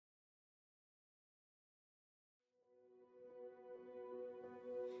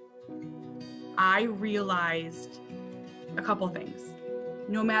I realized a couple things.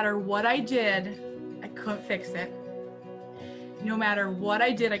 No matter what I did, I couldn't fix it. No matter what I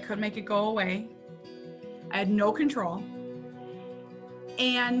did, I couldn't make it go away. I had no control.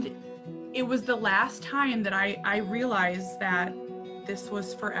 And it was the last time that I realized that this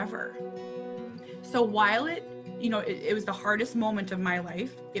was forever. So while it was the hardest moment of my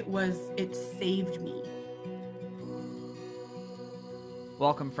life, it saved me.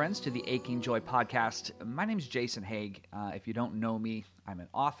 Welcome, friends, to the Aching Joy podcast. My name is Jason Haig. If you don't know me, I'm an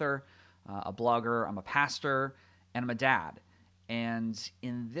author, a blogger, I'm a pastor, and I'm a dad. And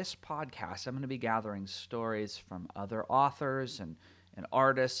in this podcast, I'm going to be gathering stories from other authors and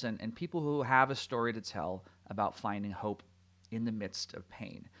artists and people who have a story to tell about finding hope in the midst of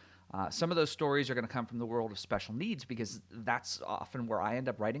pain. Some of those stories are going to come from the world of special needs because that's often where I end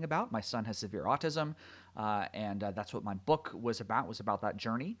up writing about. My son has severe autism, and that's what my book was about that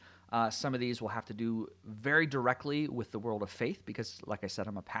journey. Some of these will have to do very directly with the world of faith because, like I said,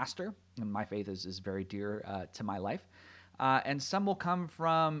 I'm a pastor, and my faith is very dear to my life. And some will come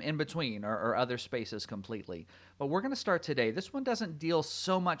from in between or other spaces completely. But we're going to start today. This one doesn't deal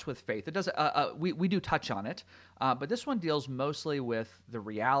so much with faith. It does. We do touch on it, but this one deals mostly with the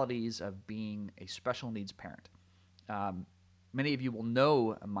realities of being a special needs parent. Many of you will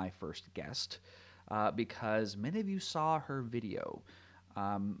know my first guest because many of you saw her video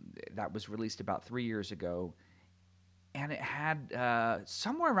that was released about 3 years ago. And it had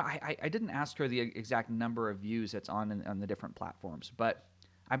somewhere around, I didn't ask her the exact number of views it's on the different platforms, but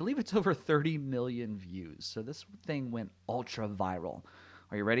I believe it's over 30 million views. So this thing went ultra viral.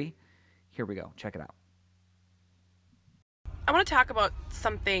 Are you ready? Here we go. Check it out. I want to talk about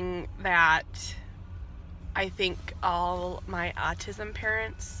something that I think all my autism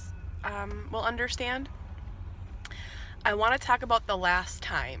parents will understand. I want to talk about the last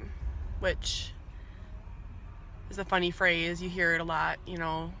time, which is a funny phrase. You hear it a lot,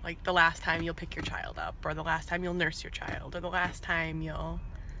 like the last time you'll pick your child up, or the last time you'll nurse your child, or the last time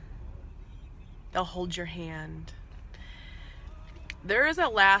they'll hold your hand. There is a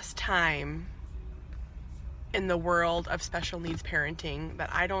last time in the world of special needs parenting that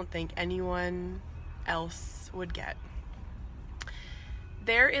I don't think anyone else would get.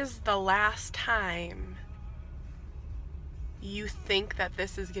 There is the last time you think that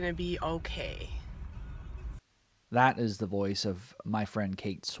this is going to be okay. That is the voice of my friend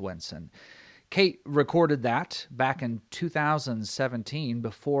Kate Swenson. Kate recorded that back in 2017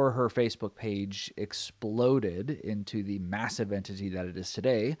 before her Facebook page exploded into the massive entity that it is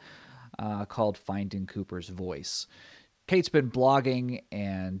today, called Finding Cooper's Voice. Kate's been blogging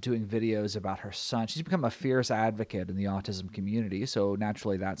and doing videos about her son. She's become a fierce advocate in the autism community, so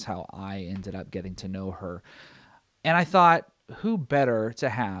naturally that's how I ended up getting to know her. And I thought, who better to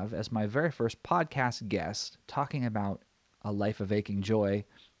have as my very first podcast guest talking about a life of aching joy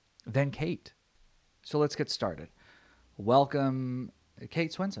than Kate? So let's get started. Welcome,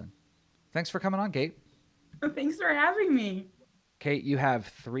 Kate Swenson. Thanks for coming on, Kate. Thanks for having me. Kate, you have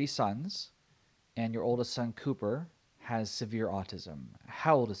 3 sons, and your oldest son, Cooper, has severe autism.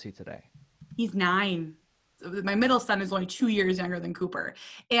 How old is he today? He's 9. My middle son is only 2 years younger than Cooper.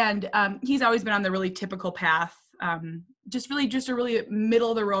 And he's always been on the really typical path. Just a really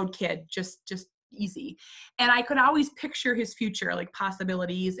middle of the road kid, just easy. And I could always picture his future, like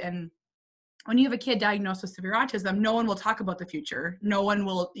possibilities. And when you have a kid diagnosed with severe autism, no one will talk about the future. No one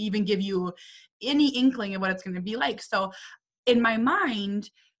will even give you any inkling of what it's going to be like. So in my mind,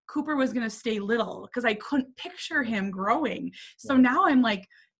 Cooper was going to stay little because I couldn't picture him growing. So now I'm like,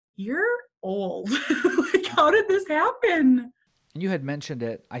 you're old. Like, how did this happen? You had mentioned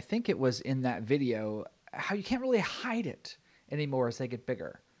it. I think it was in that video, how you can't really hide it anymore as they get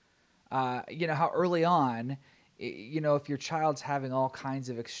bigger. How early on, if your child's having all kinds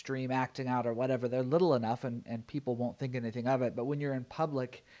of extreme acting out or whatever, they're little enough and people won't think anything of it. But when you're in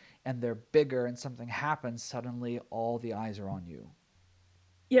public and they're bigger and something happens, suddenly all the eyes are on you.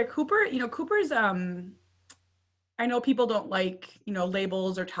 Yeah, Cooper's, I know people don't like,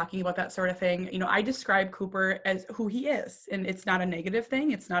 labels or talking about that sort of thing. I describe Cooper as who he is, and it's not a negative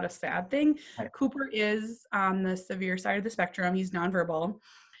thing. It's not a sad thing. Right. Cooper is on the severe side of the spectrum. He's nonverbal.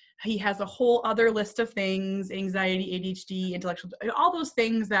 He has a whole other list of things: anxiety, ADHD, intellectual, all those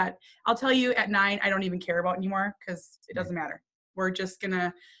things that I'll tell you at 9, I don't even care about anymore because it doesn't matter. We're just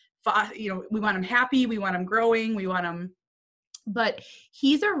gonna, we want him happy. We want him growing. We want him. But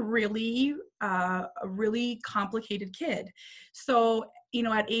he's a really complicated kid. So,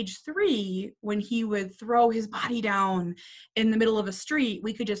 at age 3, when he would throw his body down in the middle of a street,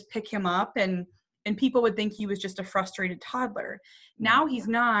 we could just pick him up and And people would think he was just a frustrated toddler. Now he's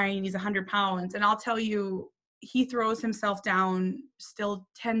 9, he's 100 pounds. And I'll tell you, he throws himself down still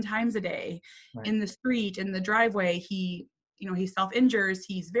 10 times a day in the street, in the driveway. He self-injures.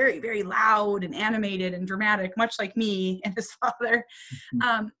 He's very, very loud and animated and dramatic, much like me and his father.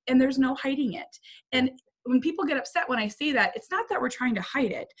 And there's no hiding it. And when people get upset when I say that, it's not that we're trying to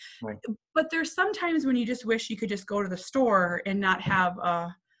hide it, but there's sometimes when you just wish you could just go to the store and not have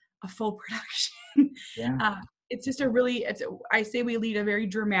a full production. It's just I say we lead a very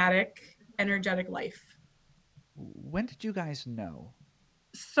dramatic, energetic life. When did you guys know?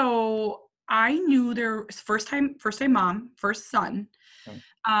 So I knew their first time mom, first son.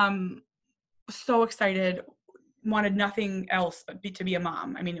 So excited, wanted nothing else but to be a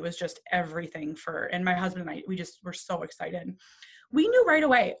mom. I mean, it was just everything and my husband and I, we just were so excited. We knew right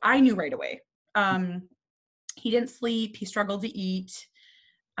away. I knew right away. He didn't sleep. He struggled to eat.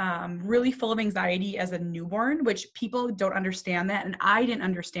 Really full of anxiety as a newborn, which people don't understand that. And I didn't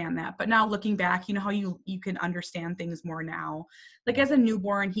understand that. But now looking back, you know how you can understand things more now. Like as a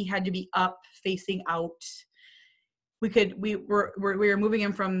newborn, he had to be up facing out. We were moving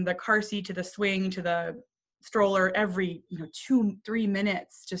him from the car seat to the swing to the stroller every 2-3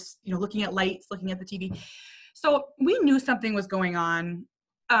 minutes, just looking at lights, looking at the TV. So we knew something was going on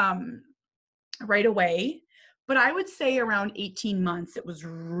right away. But I would say around 18 months, it was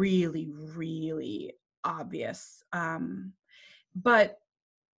really, really obvious. But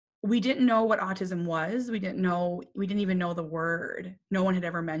we didn't know what autism was. We didn't even know the word. No one had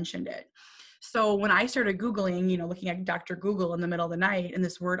ever mentioned it. So when I started Googling, looking at Dr. Google in the middle of the night, and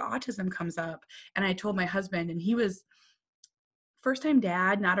this word autism comes up, and I told my husband, and he was first time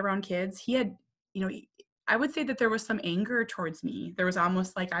dad, not around kids. He had, I would say that there was some anger towards me. There was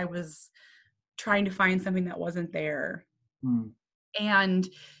almost like I was trying to find something that wasn't there. And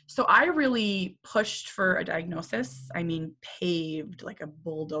so I really pushed for a diagnosis. I mean, paved like a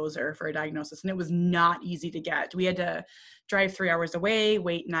bulldozer for a diagnosis. And it was not easy to get. We had to drive 3 hours away,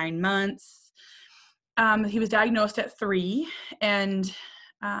 wait 9 months. He was diagnosed at 3. And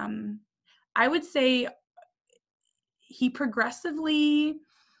I would say he progressively,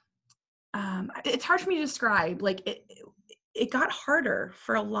 it's hard for me to describe, like it got harder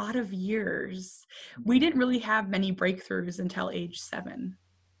for a lot of years. We didn't really have many breakthroughs until age 7.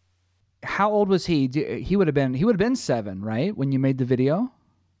 How old was he? He would have been 7, right? When you made the video?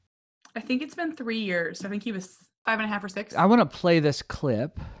 I think it's been 3 years. I think he was 5.5 or 6. I want to play this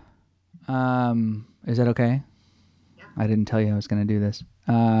clip. Is that okay? Yeah. I didn't tell you I was going to do this.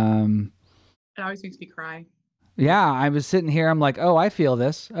 It always makes me cry. Yeah, I was sitting here. I'm like, oh, I feel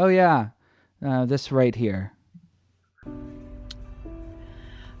this. Oh, yeah. This right here.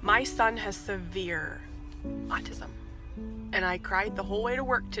 My son has severe autism, and I cried the whole way to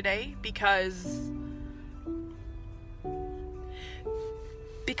work today because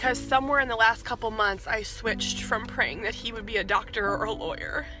somewhere in the last couple months I switched from praying that he would be a doctor or a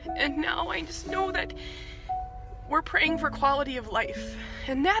lawyer, and now I just know that we're praying for quality of life,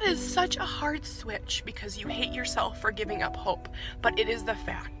 and that is such a hard switch because you hate yourself for giving up hope, but it is the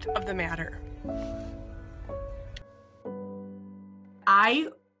fact of the matter. I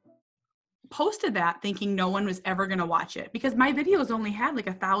posted that thinking no one was ever going to watch it because my videos only had like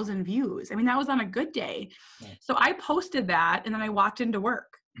 1,000 views. I mean, that was on a good day. Right. So I posted that and then I walked into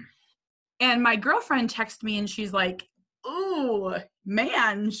work and my girlfriend texted me and she's like, "Oh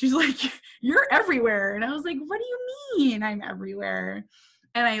man," she's like, "You're everywhere." And I was like, "What do you mean I'm everywhere?"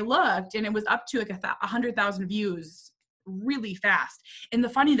 And I looked and it was up to like 100,000 views really fast. And the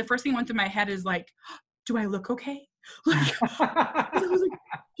first thing that went through my head is like, do I look okay? Like, I was like,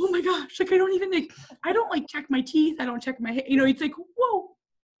 oh my gosh, like I don't check my teeth. I don't check my hair. It's like, whoa.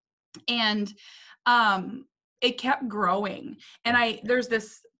 And it kept growing. And there's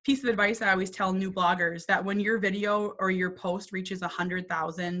this piece of advice I always tell new bloggers that when your video or your post reaches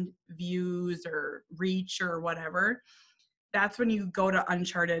 100,000 views or reach or whatever, that's when you go to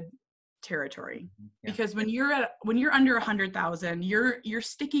uncharted territory. Yeah. Because when you're under 100,000, you're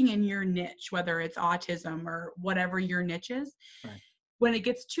sticking in your niche, whether it's autism or whatever your niche is. Right. When it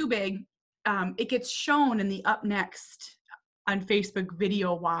gets too big, it gets shown in the up next on Facebook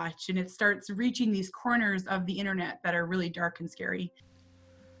video watch, and it starts reaching these corners of the internet that are really dark and scary.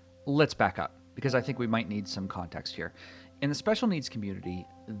 Let's back up because I think we might need some context here. In the special needs community,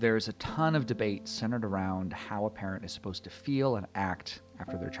 there's a ton of debate centered around how a parent is supposed to feel and act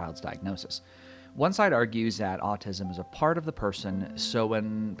after their child's diagnosis. One side argues that autism is a part of the person, so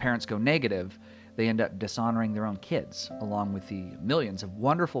when parents go negative, they end up dishonoring their own kids, along with the millions of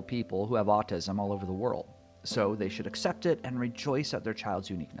wonderful people who have autism all over the world. So they should accept it and rejoice at their child's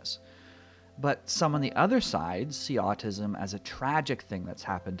uniqueness. But some on the other side see autism as a tragic thing that's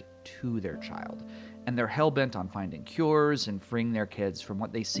happened to their child, and they're hell-bent on finding cures and freeing their kids from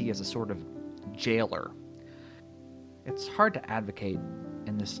what they see as a sort of jailer. It's hard to advocate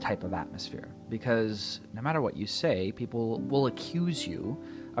in this type of atmosphere because no matter what you say, people will accuse you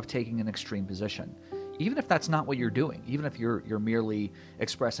of taking an extreme position, even if that's not what you're doing, even if you're merely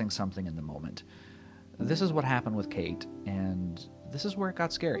expressing something in the moment. This is what happened with Kate, and this is where it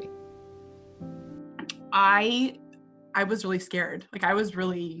got scary. I was really scared. Like I went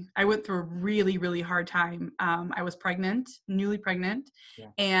through a really, really hard time. I was pregnant, newly pregnant,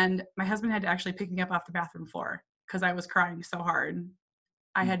 and my husband had to actually pick me up off the bathroom floor because I was crying so hard.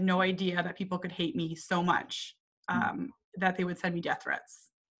 I had no idea that people could hate me so much, that they would send me death threats.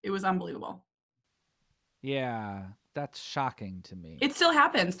 It was unbelievable. Yeah, that's shocking to me. It still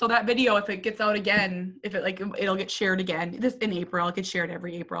happens. So that video, if it gets out again, it'll get shared again. This in April, it gets shared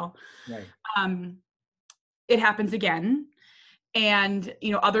every April. Right. It happens again. And,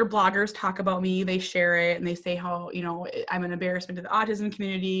 other bloggers talk about me, they share it and they say how, I'm an embarrassment to the autism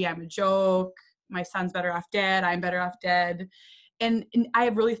community. I'm a joke. My son's better off dead. I'm better off dead. And I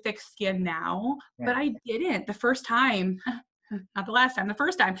have really thick skin now, but I didn't the first time, not the last time, the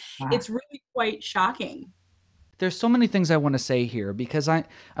first time. It's really quite shocking. There's so many things I want to say here because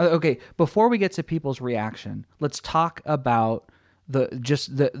okay, before we get to people's reaction, let's talk about the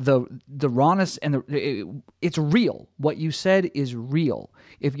rawness and it's real. What you said is real.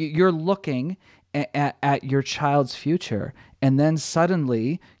 If you're looking at your child's future and then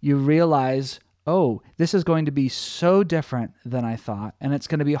suddenly you realize, oh, this is going to be so different than I thought, and it's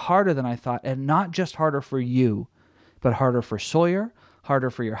going to be harder than I thought, and not just harder for you, but harder for Sawyer, harder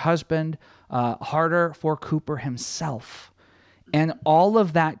for your husband, harder for Cooper himself. And all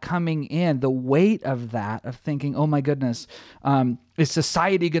of that coming in, the weight of that, of thinking, oh my goodness, is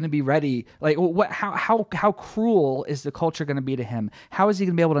society going to be ready? Like, how cruel is the culture going to be to him? How is he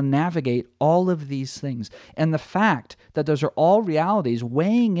going to be able to navigate all of these things? And the fact that those are all realities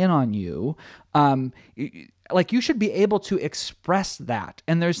weighing in on you, like you should be able to express that.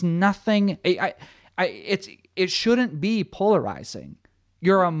 And there's nothing, it shouldn't be polarizing.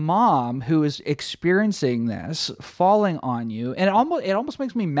 You're a mom who is experiencing this falling on you. And it almost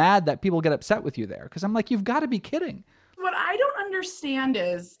makes me mad that people get upset with you there. Because I'm like, you've got to be kidding. What I don't understand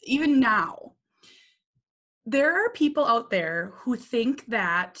is, even now, there are people out there who think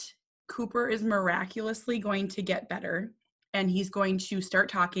that Cooper is miraculously going to get better. And he's going to start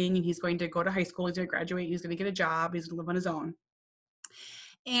talking and he's going to go to high school. He's going to graduate. He's going to get a job. He's going to live on his own.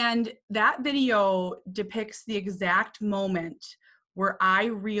 And that video depicts the exact moment where I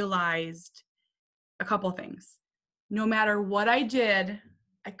realized a couple things. No matter what I did,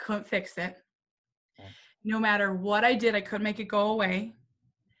 I couldn't fix it. No matter what I did, I couldn't make it go away.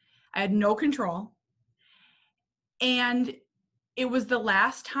 I had no control. And it was the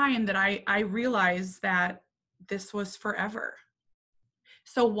last time that I realized that this was forever.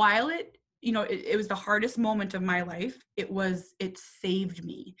 So while it was the hardest moment of my life, it saved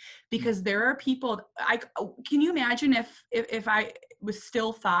me, because there are people, can you imagine if I was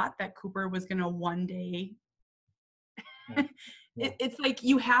still thought that Cooper was going to one day, it's like,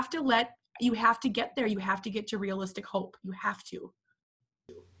 you have to get there. You have to get to realistic hope. You have to.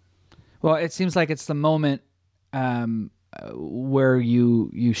 Well, it seems like it's the moment where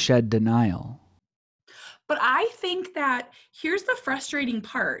you shed denial. But I think that here's the frustrating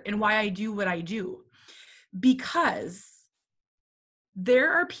part and why I do what I do. Because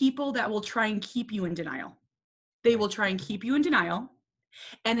there are people that will try and keep you in denial. They will try and keep you in denial.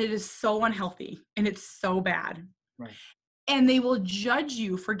 And it is so unhealthy and it's so bad. Right. And they will judge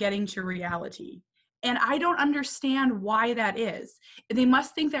you for getting to reality. And I don't understand why that is. They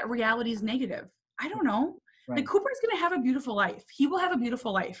must think that reality is negative. I don't know. Right. Like, Cooper's going to have a beautiful life. He will have a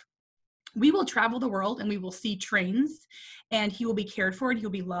beautiful life. We will travel the world and we will see trains, and he will be cared for and he'll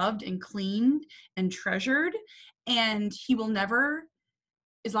be loved and cleaned and treasured. And he will never,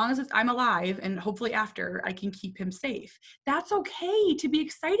 as long as I'm alive and hopefully after, I can keep him safe. That's okay to be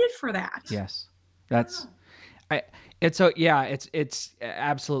excited for that. Yes. It's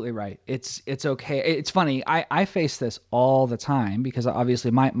absolutely right. It's okay. It's funny. I face this all the time because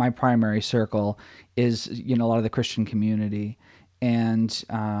obviously my primary circle is, a lot of the Christian community. And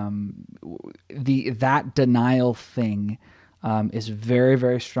that denial thing is very,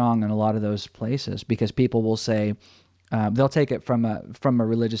 very strong in a lot of those places, because people will say, they'll take it from a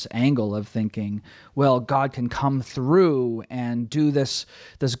religious angle of thinking, well, God can come through and do this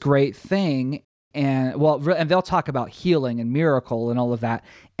great thing. And and they'll talk about healing and miracle and all of that.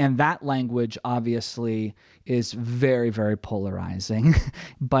 And that language obviously is very, very polarizing,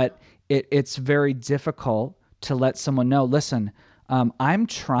 but it's very difficult to let someone know, listen, I'm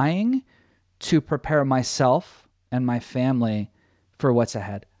trying to prepare myself and my family for what's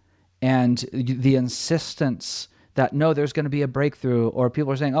ahead. And the insistence that no, there's going to be a breakthrough, or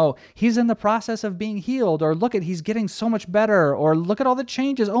people are saying, oh, he's in the process of being healed, or look at, he's getting so much better, or look at all the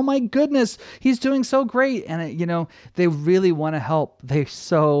changes. Oh my goodness, he's doing so great. And they really want to help. They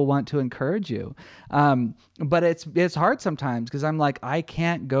so want to encourage you. But it's hard sometimes because I'm like, I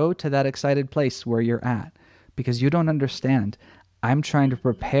can't go to that excited place where you're at because you don't understand. I'm trying to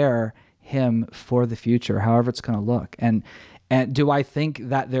prepare him for the future, however it's going to look. And do I think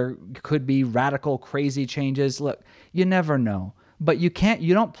that there could be radical, crazy changes? Look, you never know, but you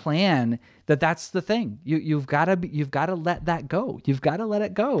don't plan that that's the thing. You've got to let that go. You've got to let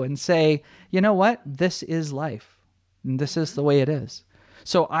it go and say, you know what? This is life. And this is the way it is.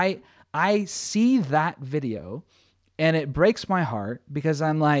 So I see that video and it breaks my heart because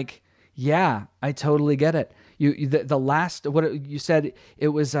I'm like, yeah, I totally get it. The last, what you said, it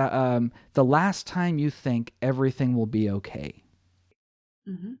was the last time you think everything will be okay.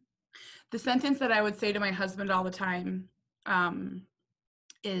 Mm-hmm. The sentence that I would say to my husband all the time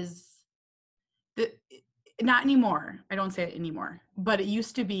is that, not anymore. I don't say it anymore, but it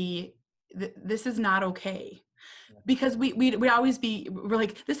used to be, this is not okay. Because we always we're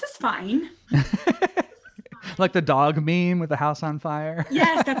like, this is fine. Like the dog meme with the house on fire.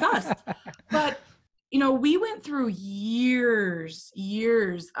 Yes, that's us. But we went through years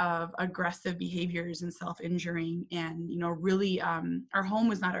of aggressive behaviors and self-injuring, and really our home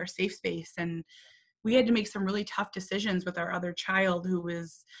was not our safe space, and we had to make some really tough decisions with our other child who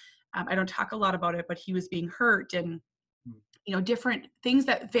was I don't talk a lot about it, but he was being hurt, and different things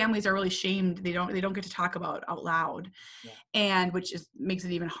that families are really shamed, they don't get to talk about out loud. Yeah. And which makes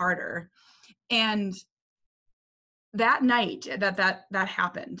it even harder. And that night that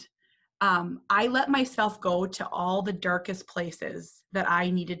happened, I let myself go to all the darkest places that I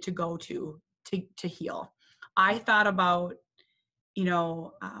needed to go to heal. I thought about,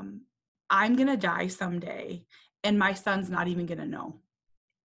 I'm going to die someday and my son's not even going to know.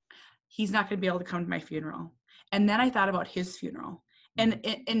 He's not going to be able to come to my funeral. And then I thought about his funeral. And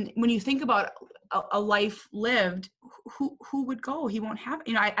when you think about a life lived, who would go? He won't have,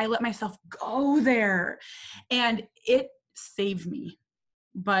 I let myself go there, and it saved me,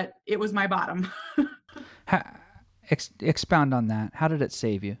 but it was my bottom. Expound on that. How did it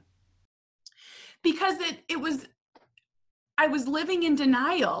save you? Because I was living in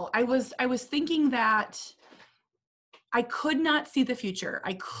denial. I was thinking that I could not see the future.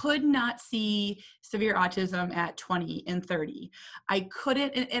 I could not see severe autism at 20 and 30. I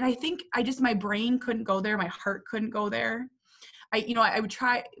couldn't, and I think my brain couldn't go there. My heart couldn't go there. I would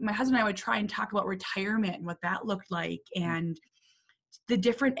try, my husband and I would try and talk about retirement and what that looked like and the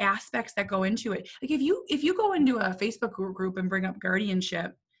different aspects that go into it. Like if you go into a Facebook group and bring up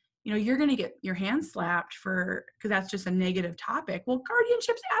guardianship, you're going to get your hand slapped because that's just a negative topic. Well,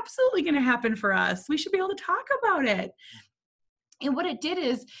 guardianship's absolutely going to happen for us. We should be able to talk about it. And what it did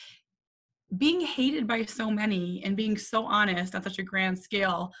is, being hated by so many and being so honest on such a grand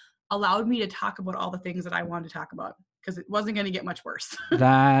scale allowed me to talk about all the things that I wanted to talk about, because it wasn't going to get much worse.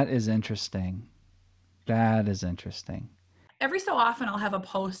 That is interesting. That is interesting. Every so often I'll have a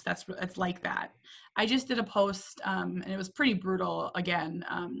post that's like that. I just did a post and it was pretty brutal again.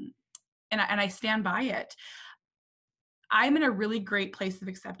 And I stand by it. I'm in a really great place of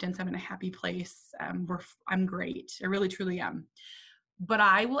acceptance. I'm in a happy place. I'm great. I really, truly am. But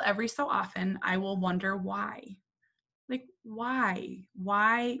I will, every so often, I will wonder why. Like, why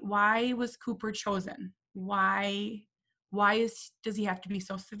was Cooper chosen? Why does he have to be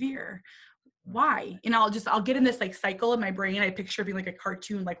so severe? Why? And I'll get in this like cycle in my brain. I picture being like a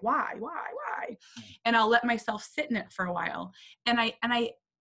cartoon, like why? And I'll let myself sit in it for a while. And I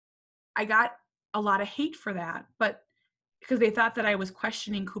got a lot of hate for that, but because they thought that I was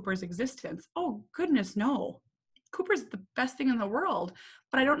questioning Cooper's existence. Oh goodness, no. Cooper's the best thing in the world,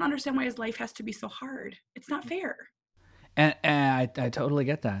 but I don't understand why his life has to be so hard. It's not fair. And I totally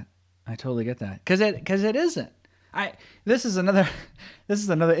get that. I totally get that. Because it isn't. This is another,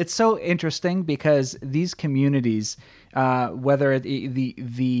 it's so interesting because these communities, whether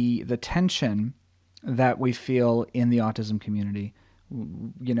the tension that we feel in the autism community,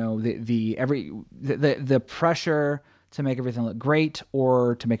 the pressure to make everything look great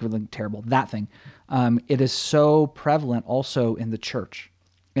or to make everything terrible, that thing, it is so prevalent also in the church.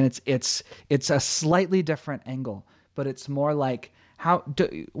 And it's a slightly different angle, but it's more like,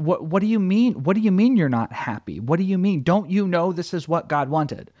 What do you mean? What do you mean you're not happy? What do you mean? Don't you know this is what God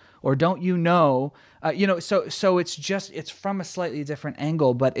wanted? Or don't you know, so it's from a slightly different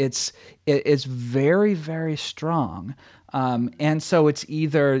angle, but it's very, very strong. And so it's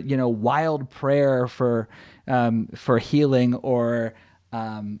either, wild prayer for healing, or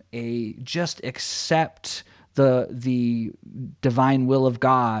a just accept the divine will of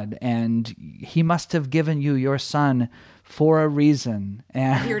God, and he must have given you your son for a reason.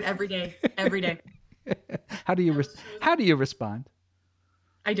 And I hear it every day, every day. how do you respond?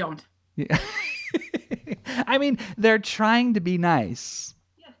 I don't. Yeah. I mean, they're trying to be nice.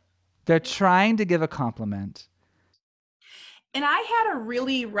 Yes. They're trying to give a compliment. And I had a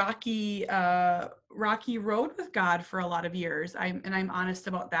really rocky road with God for a lot of years. I'm honest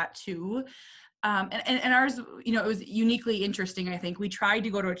about that too. And ours, it was uniquely interesting. I think we tried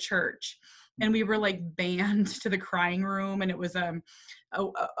to go to a church, and we were like banned to the crying room, and it was a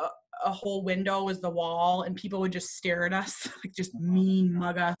whole window was the wall, and people would just stare at us, like just mean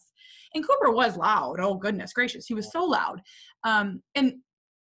mug us. And Cooper was loud. Oh goodness gracious, he was so loud. And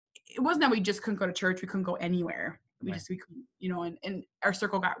it wasn't that we just couldn't go to church; we couldn't go anywhere. We couldn't, and our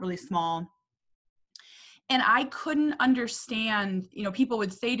circle got really small. And I couldn't understand, people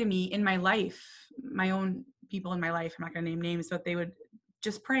would say to me in my life, my own people in my life, I'm not going to name names, but they would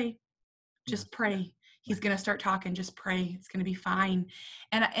just pray. He's going to start talking. Just pray. It's going to be fine.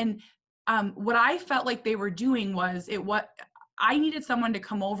 And what I felt like they were doing was I needed someone to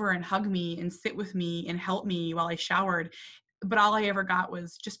come over and hug me and sit with me and help me while I showered. But all I ever got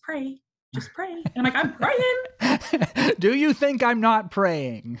was just pray. And I'm like, I'm praying. Do you think I'm not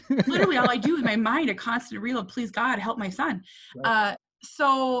praying? Literally all I do in my mind, a constant reel of please God, help my son. Right.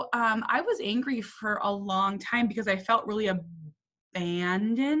 So I was angry for a long time because I felt really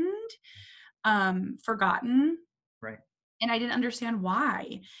abandoned, forgotten. Right. And I didn't understand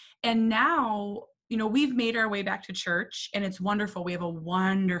why. And now, we've made our way back to church, and it's wonderful. We have a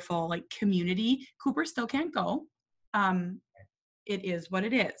wonderful community. Cooper still can't go. It is what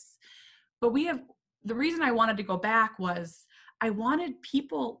it is. But the reason I wanted to go back was I wanted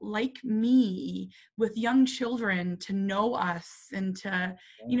people like me with young children to know us and to,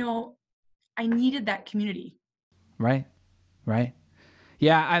 I needed that community. Right.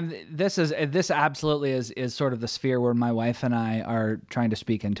 Yeah, this absolutely is sort of the sphere where my wife and I are trying to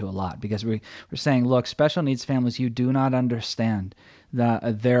speak into a lot, because we're saying, look, special needs families, you do not understand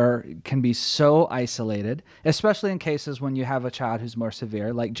that there can be so isolated, especially in cases when you have a child who's more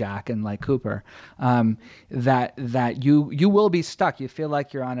severe, like Jack and like Cooper, that you will be stuck. You feel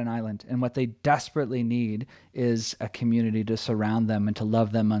like you're on an island, and what they desperately need is a community to surround them and to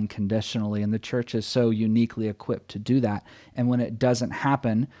love them unconditionally. And the church is so uniquely equipped to do that. And when it doesn't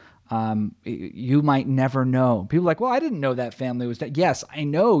happen, you might never know. People are like, well, I didn't know that family was dead. Yes, I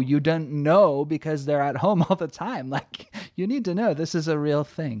know you didn't know because they're at home all the time. Like, you need to know this is a real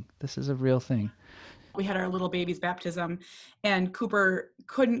thing. We had our little baby's baptism, and Cooper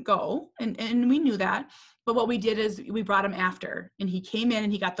couldn't go, and we knew that. But what we did is we brought him after, and he came in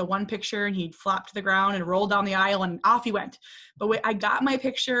and he got the one picture, and he flopped to the ground and rolled down the aisle, and off he went. But I got my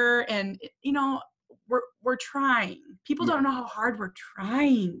picture, and we're trying. People don't know how hard we're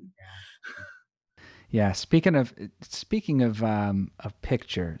trying. Yeah. Speaking of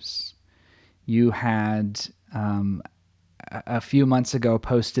pictures, you had a few months ago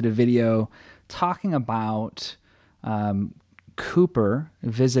posted a video talking about Cooper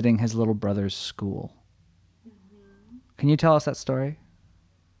visiting his little brother's school. Mm-hmm. Can you tell us that story?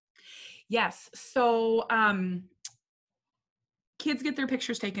 Yes. So kids get their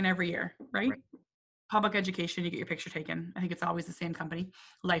pictures taken every year, right? Public education, you get your picture taken. I think it's always the same company,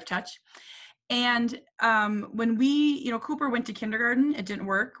 Life Touch. And when Cooper went to kindergarten, it didn't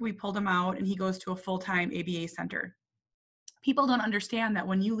work. We pulled him out, and he goes to a full-time ABA center. People don't understand that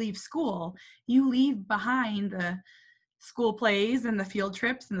when you leave school, you leave behind the school plays and the field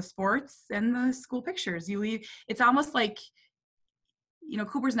trips and the sports and the school pictures. You leave. It's almost like,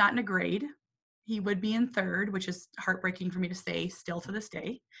 Cooper's not in a grade. He would be in third, which is heartbreaking for me to say still to this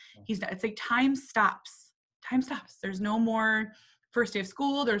day. It's like time stops. There's no more first day of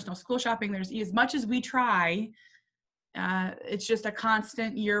school. There's no school shopping. There's, as much as we try, it's just a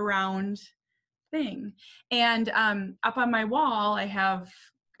constant year-round thing. And up on my wall, I have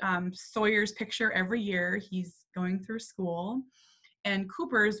Sawyer's picture every year. He's going through school, and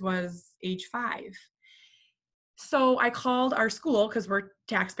Cooper's was age 5. So I called our school, because we're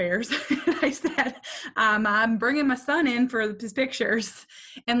taxpayers. I said, I'm bringing my son in for his pictures.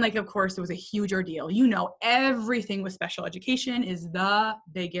 And of course, it was a huge ordeal. Everything with special education is the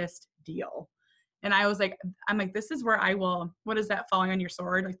biggest deal. And I'm like, this is where I will, what is that falling on your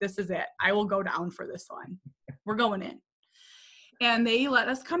sword? Like, this is it. I will go down for this one. We're going in. And they let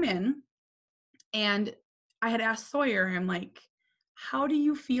us come in. And I had asked Sawyer, I'm like, how do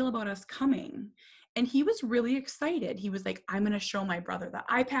you feel about us coming? And he was really excited. He was like, I'm going to show my brother the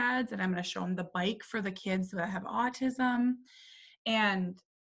iPads, and I'm going to show him the bike for the kids that have autism. And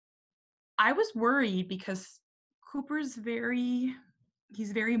I was worried because Cooper's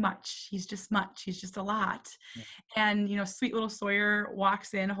he's very much. He's just much. He's just a lot. Yeah. And, sweet little Sawyer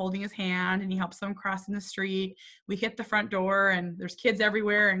walks in holding his hand, and he helps them cross in the street. We hit the front door, and there's kids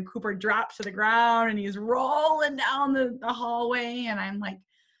everywhere, and Cooper drops to the ground, and he's rolling down the hallway. And I'm like,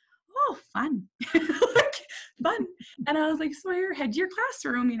 oh, fun. Fun. And I was like, Sawyer, head to your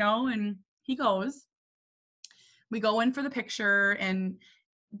classroom, and he goes. We go in for the picture. And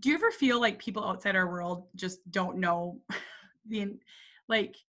do you ever feel like people outside our world just don't know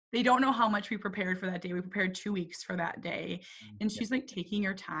they don't know how much we prepared for that day? We prepared 2 weeks for that day. And she's like, taking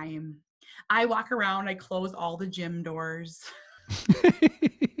your time. I walk around, I close all the gym doors.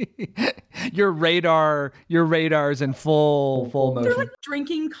 Your radar's in full motion. They're like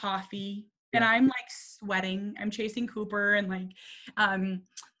drinking coffee, and I'm like sweating. I'm chasing Cooper, and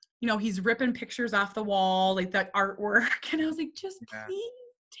he's ripping pictures off the wall, like that artwork. And I was like, just please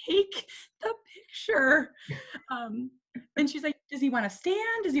take the picture. And she's like, does he want to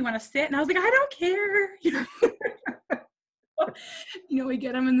stand? Does he want to sit? And I was like, I don't care. We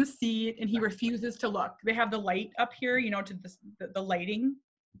get him in the seat, and he refuses to look. They have the light up here, to the lighting.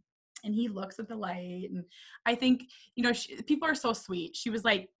 And he looks at the light. And I think, people are so sweet. She was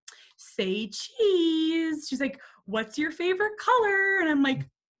like, say cheese. She's like, what's your favorite color? And I'm like,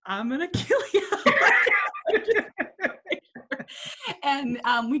 I'm going to kill you. And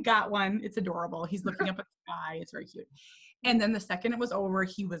we got one. It's adorable. He's looking up at the sky. It's very cute. And then the second it was over,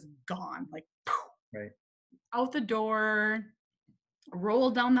 he was gone, like right out the door,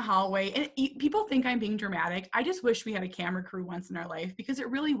 rolled down the hallway. And people think I'm being dramatic. I just wish we had a camera crew once in our life, because it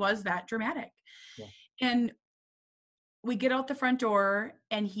really was that dramatic. Yeah. And we get out the front door,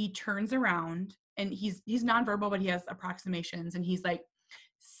 and he turns around, and he's nonverbal, but he has approximations. And he's like,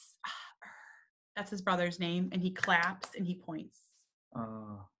 that's his brother's name. And he claps and he points.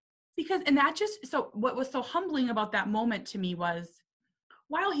 So what was so humbling about that moment to me was,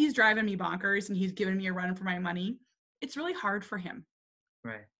 while he's driving me bonkers and he's giving me a run for my money, it's really hard for him.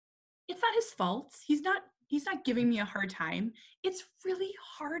 Right. It's not his fault. He's not giving me a hard time. It's really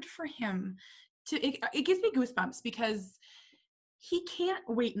hard for him it gives me goosebumps, because he can't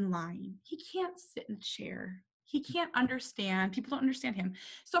wait in line. He can't sit in a chair. He can't understand. People don't understand him.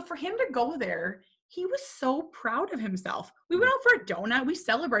 So for him to go there, he was so proud of himself. We went out for a donut. We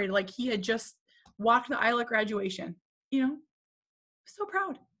celebrated like he had just walked the aisle at graduation. So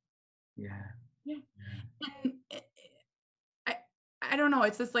proud. Yeah. And I don't know.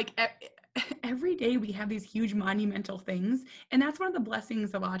 It's just like every day we have these huge monumental things. And that's one of the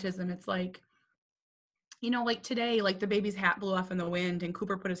blessings of autism. It's like, like today, like the baby's hat blew off in the wind and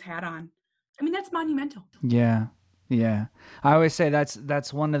Cooper put his hat on. I mean, that's monumental. Yeah. Yeah. I always say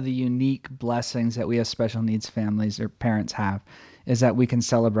that's one of the unique blessings that we as special needs families or parents have, is that we can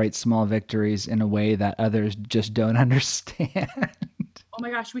celebrate small victories in a way that others just don't understand. Oh my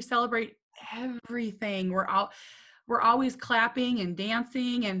gosh, we celebrate everything. We're always clapping and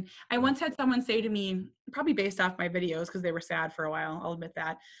dancing. And I once had someone say to me, probably based off my videos, because they were sad for a while, I'll admit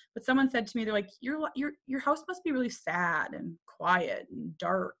that. But someone said to me, they're like, your house must be really sad and quiet and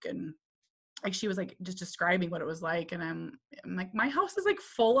dark. And like, she was like just describing what it was like. And I'm like, my house is like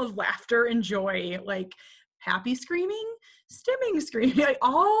full of laughter and joy, like happy screaming, stimming screaming, like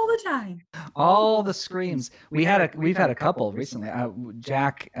all the time. All the screams. We've had a couple recently.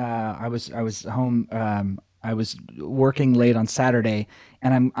 Jack, I was home. I was working late on Saturday,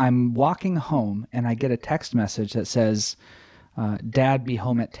 and I'm walking home, and I get a text message that says, "Dad, be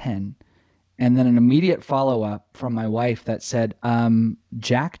home at 10." And then an immediate follow-up from my wife that said,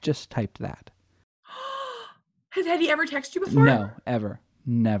 Jack just typed that. Had he ever texted you before? No, ever.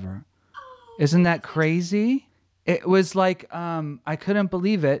 Never. Isn't that crazy? It was like, I couldn't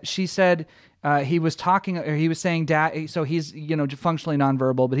believe it. She said he was saying dad, so he's, functionally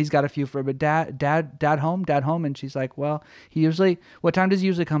nonverbal, but he's got a few but dad home. And she's like, well, what time does he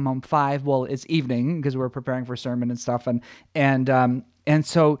usually come home? 5. Well, it's evening because we're preparing for sermon and stuff. And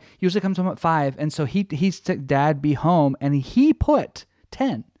so he usually comes home at 5. And so he said, Dad, be home. And he put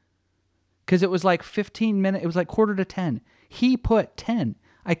 10 because it was like 15 minutes. It was like 9:45. He put 10.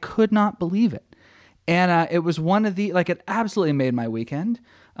 I could not believe it. And it was one of it absolutely made my weekend.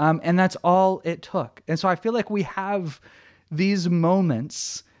 And that's all it took. And so I feel like we have these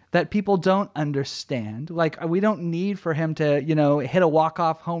moments that people don't understand. Like, we don't need for him to, hit a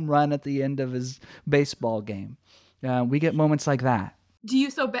walk-off home run at the end of his baseball game. We get moments like that. Do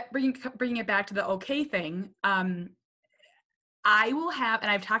you, so bringing it back to the okay thing, I will have, and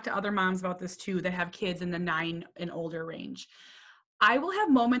I've talked to other moms about this too, that have kids in the 9 and older range. I will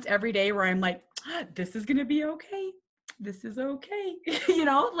have moments every day where I'm like, this is going to be okay. This is okay.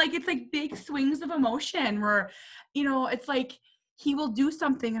 Like it's like big swings of emotion where, it's like he will do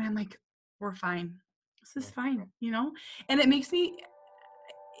something and I'm like, we're fine. This is fine, and it makes me,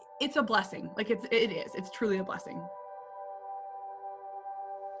 it's a blessing. Like it's truly a blessing.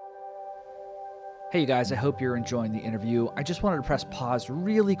 Hey, you guys, I hope you're enjoying the interview. I just wanted to press pause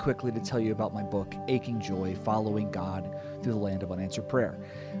really quickly to tell you about my book, Aching Joy, Following God Through the Land of Unanswered Prayer.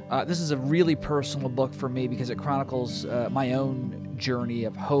 This is a really personal book for me because it chronicles my own journey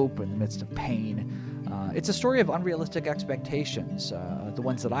of hope in the midst of pain. It's a story of unrealistic expectations, the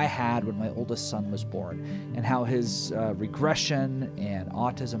ones that I had when my oldest son was born, and how his regression and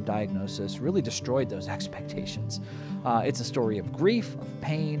autism diagnosis really destroyed those expectations. It's a story of grief, of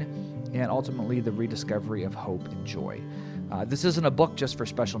pain, and ultimately the rediscovery of hope and joy. This isn't a book just for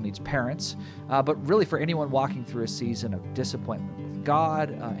special needs parents, but really for anyone walking through a season of disappointment with God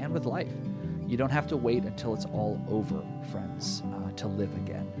and with life. You don't have to wait until it's all over, friends, to live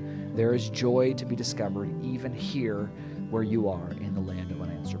again. There is joy to be discovered even here where you are in the land of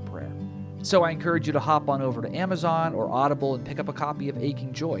unanswered prayer. So I encourage you to hop on over to Amazon or Audible and pick up a copy of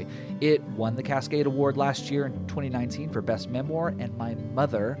Aching Joy. It won the Cascade Award last year in 2019 for Best Memoir, and my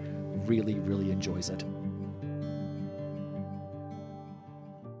mother really, really enjoys it.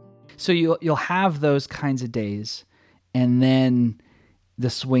 So you'll have those kinds of days, and then the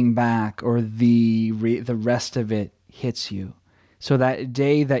swing back or the rest of it hits you. So that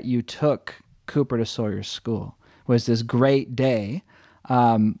day that you took Cooper to Sawyer's school was this great day,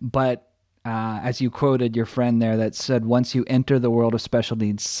 but as you quoted your friend there that said, once you enter the world of special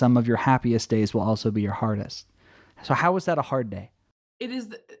needs, some of your happiest days will also be your hardest. So how was that a hard day? It is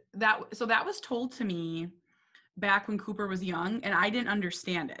that was told to me back when Cooper was young, and I didn't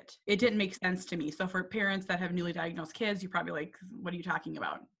understand it. It didn't make sense to me. So for parents that have newly diagnosed kids, you're probably like, what are you talking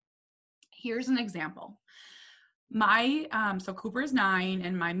about? Here's an example. So Cooper is 9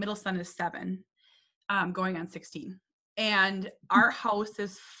 and my middle son is 7, going on 16. And our house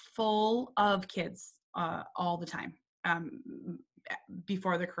is full of kids all the time,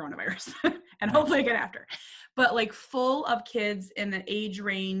 before the coronavirus and hopefully again after, but like full of kids in the age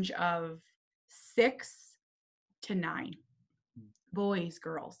range of 6 to 9, boys,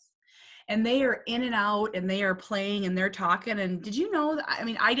 girls. And they are in and out and they are playing and they're talking. And did you know that, I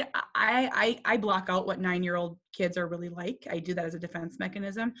mean, I block out what 9-year-old kids are really like. I do that as a defense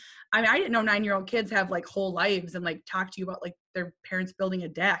mechanism. I mean, I didn't know 9-year-old kids have like whole lives and like talk to you about like their parents building a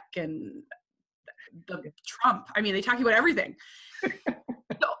deck and the Trump. I mean, they talk about everything.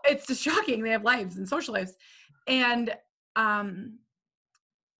 So it's just shocking. They have lives and social lives. And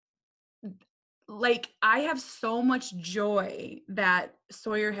like I have so much joy that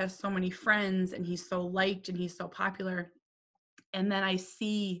Sawyer has so many friends and he's so liked and he's so popular. And then I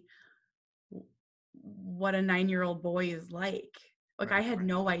see what a 9-year-old boy is like. Like I had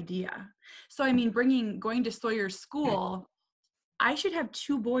no idea. So I mean, going to Sawyer's school, I should have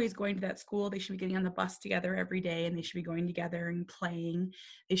 2 boys going to that school. They should be getting on the bus together every day and they should be going together and playing.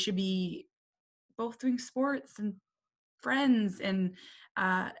 They should be both doing sports and friends, and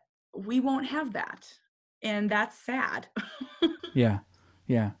we won't have that. And that's sad. Yeah.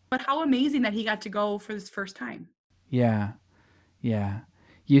 But how amazing that he got to go for this first time. Yeah.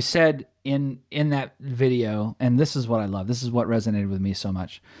 You said in that video, and this is what I love, this is what resonated with me so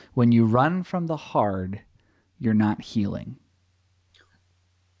much. When you run from the hard, you're not healing.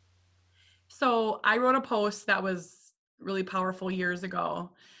 So I wrote a post that was really powerful years ago,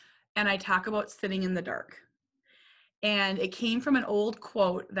 and I talk about sitting in the dark. And it came from an old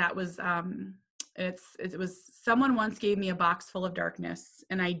quote that was, it was someone once gave me a box full of darkness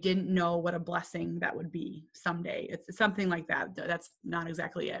and I didn't know what a blessing that would be someday. It's something like that. That's not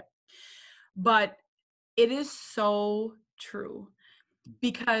exactly it. But it is so true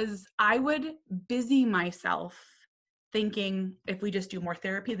because I would busy myself thinking if we just do more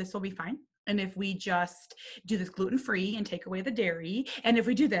therapy, this will be fine. And if we just do this gluten-free and take away the dairy, and if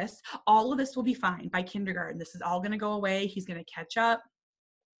we do this, all of this will be fine by kindergarten. This is all going to go away. He's going to catch up.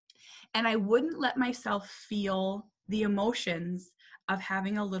 And I wouldn't let myself feel the emotions of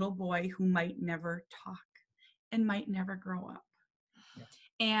having a little boy who might never talk and might never grow up. Yeah.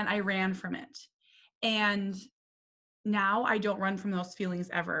 And I ran from it. And now I don't run from those feelings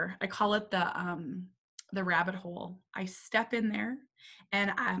ever. I call it the rabbit hole. I step in there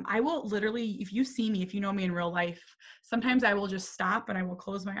And I will literally, if you see me, if you know me in real life, sometimes I will just stop and I will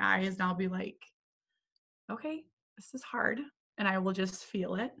close my eyes and I'll be like, okay, this is hard. And I will just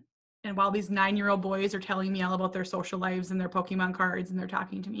feel it. And while these 9-year-old boys are telling me all about their social lives and their Pokemon cards and they're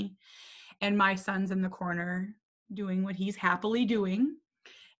talking to me, and my son's in the corner doing what he's happily doing.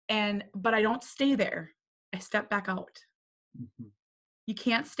 But I don't stay there. I step back out. Mm-hmm. You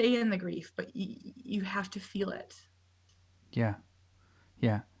can't stay in the grief, but you have to feel it. Yeah.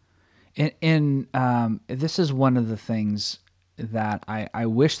 Yeah. And this is one of the things that I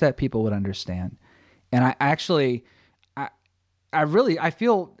wish that people would understand. And I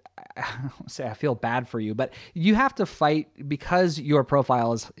feel, I don't say I feel bad for you, but you have to fight because your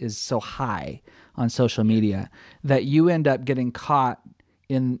profile is so high on social media that you end up getting caught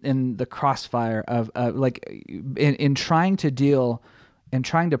in the crossfire of in trying to deal and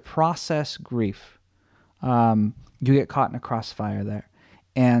trying to process grief. You get caught in a crossfire there.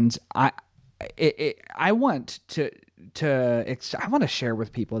 And I want I want to share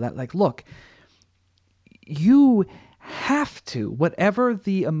with people that, like, look, you have to, whatever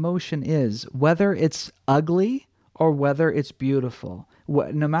the emotion is, whether it's ugly or whether it's beautiful,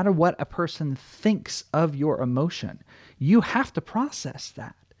 no matter what a person thinks of your emotion, you have to process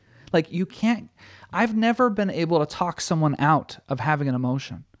that. Like, you can't, I've never been able to talk someone out of having an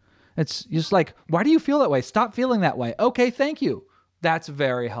emotion. It's just like, why do you feel that way? Stop feeling that way. Okay, thank you. That's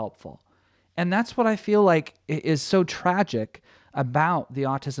very helpful. And that's what I feel like is so tragic about the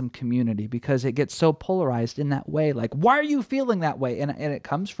autism community, because it gets so polarized in that way. Like, why are you feeling that way? And it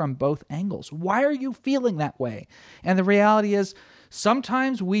comes from both angles. Why are you feeling that way? And the reality is,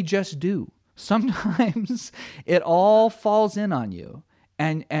 sometimes we just do. Sometimes it all falls in on you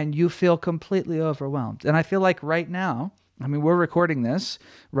and you feel completely overwhelmed. And I feel like right now, I mean, we're recording this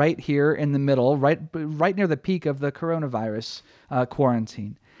right here in the middle, right near the peak of the coronavirus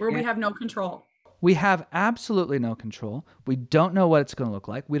quarantine. Where we have no control. We have absolutely no control. We don't know what it's going to look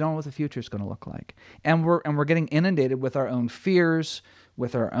like. We don't know what the future is going to look like. And we're getting inundated with our own fears,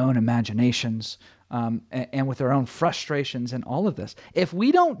 with our own imaginations, and with our own frustrations and all of this. If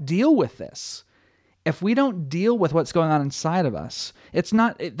we don't deal with this, if we don't deal with what's going on inside of us, that's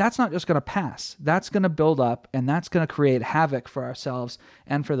not just going to pass. That's going to build up, and that's going to create havoc for ourselves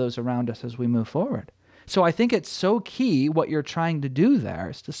and for those around us as we move forward. So I think it's so key what you're trying to do there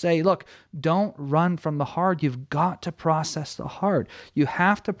is to say, look, don't run from the hard. You've got to process the hard. You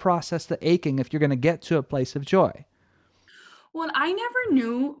have to process the aching if you're going to get to a place of joy. Well, I never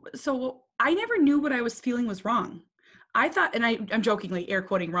knew what I was feeling was wrong. I thought, and I'm jokingly air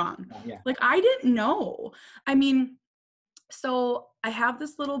quoting wrong. Yeah. Like, I didn't know. I mean, so I have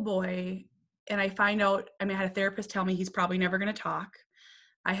this little boy and I find out, I had a therapist tell me he's probably never going to talk.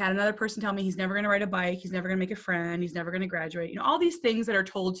 I had another person tell me he's never going to ride a bike. He's never going to make a friend. He's never going to graduate. All these things that are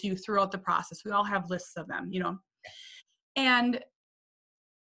told to you throughout the process. We all have lists of them, and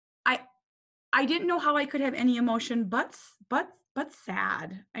I didn't know how I could have any emotion, but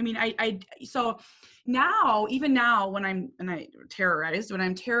sad. So now, even now when I'm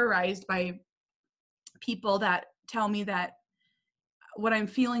terrorized by people that tell me that what I'm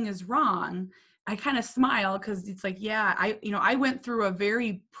feeling is wrong, I kind of smile because it's like, yeah, I went through a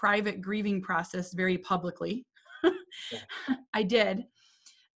very private grieving process very publicly. Yeah. I did.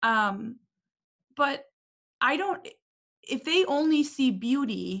 But if they only see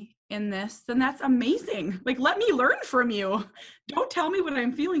beauty in this, then that's amazing. Like, let me learn from you. Don't tell me what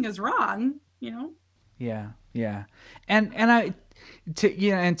I'm feeling is wrong, Yeah. Yeah. And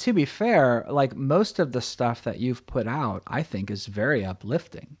to be fair, like, most of the stuff that you've put out, I think is very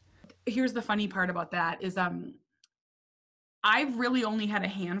uplifting. Here's the funny part about that is, I've really only had a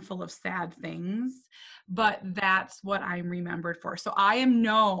handful of sad things, but that's what I'm remembered for. So I am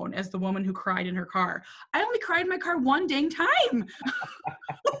known as the woman who cried in her car. I only cried in my car one dang time.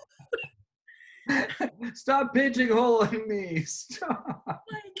 Stop pigeonholing me. Stop.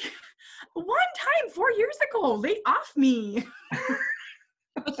 Like, one time 4 years ago, lay off me.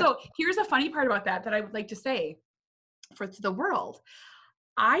 So here's a funny part about that I would like to say for the world.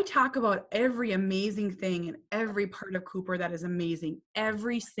 I talk about every amazing thing in every part of Cooper that is amazing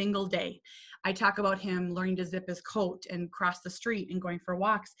every single day. I talk about him learning to zip his coat and cross the street and going for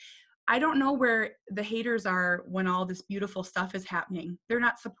walks. I don't know where the haters are when all this beautiful stuff is happening. They're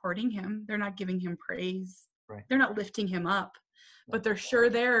not supporting him. They're not giving him praise. Right. They're not lifting him up. But they're sure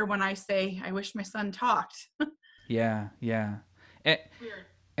there when I say, I wish my son talked. Yeah.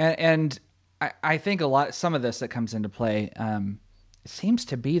 And I think some of this that comes into play, seems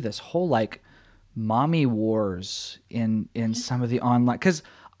to be this whole, like, mommy wars in some of the online, because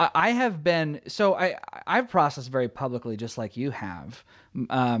I have been, so I've processed very publicly, just like you have.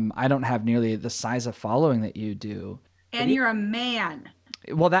 I don't have nearly the size of following that you do. And you're a man.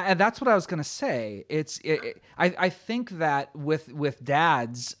 Well, that's what I was gonna say. I think that with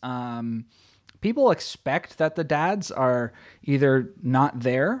dads, people expect that the dads are either not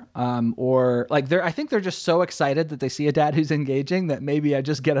there, or like I think they're just so excited that they see a dad who's engaging that maybe I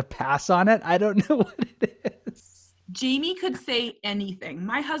just get a pass on it. I don't know what it is. Jamie could say anything.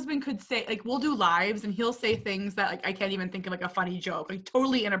 My husband could say, like, we'll do lives and he'll say things that like I can't even think of, like a funny joke, like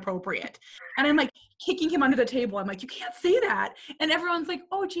totally inappropriate. And I'm like kicking him under the table. I'm like, you can't say that. And everyone's like,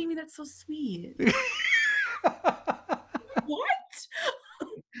 oh, Jamie, that's so sweet. What?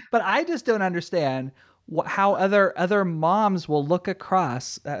 But I just don't understand how other moms will look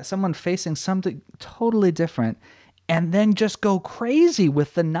across someone facing something totally different and then just go crazy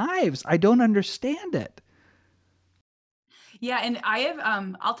with the knives. I don't understand it. Yeah, and I have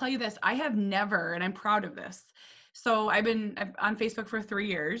I'll tell you this, I have never, and I'm proud of this. So I've on Facebook for 3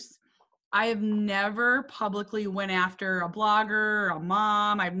 years. I have never publicly went after a blogger, a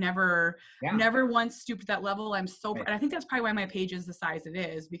mom. I've never once stooped to that level. I'm so, and I think that's probably why my page is the size it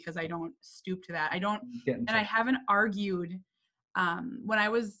is, because I don't stoop to that. And I haven't argued. When I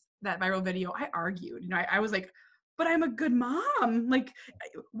was that viral video, I argued. I was like, but I'm a good mom. Like,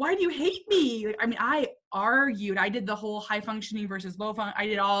 why do you hate me? Like, I mean, I argued. I did the whole high functioning versus low function. I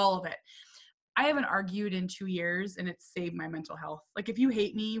did all of it. I haven't argued in 2 years, and it's saved my mental health. Like, if you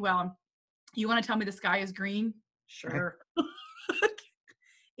hate me, well, you want to tell me the sky is green? Sure.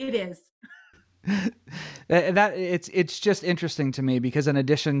 It is. That it's just interesting to me because in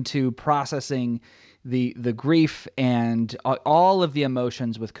addition to processing the grief and all of the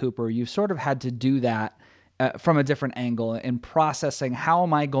emotions with Cooper, you've sort of had to do that from a different angle in processing how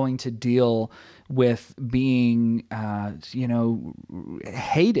am I going to deal with being,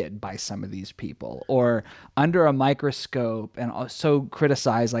 hated by some of these people or under a microscope and so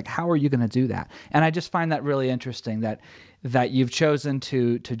criticized. Like, how are you going to do that? And I just find that really interesting that you've chosen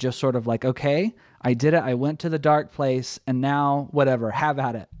to just sort of like, okay, I did it. I went to the dark place and now whatever, have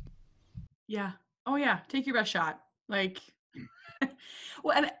at it. Yeah. Oh yeah. Take your best shot. Like,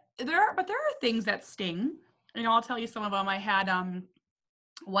 well, and there are things that sting. I'll tell you some of them. I had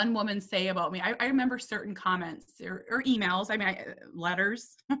one woman say about me. I remember certain comments or emails. I mean,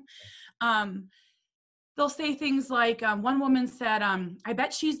 letters. They'll say things like, one woman said, I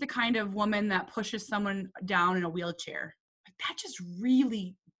bet she's the kind of woman that pushes someone down in a wheelchair. Like, that just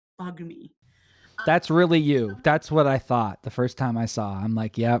really bugged me. That's really you. That's what I thought the first time I saw. I'm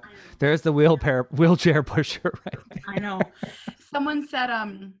like, yep, there's the wheelchair pusher right there. I know. Someone said,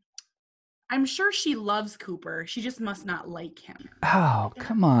 I'm sure she loves Cooper. She just must not like him. Oh,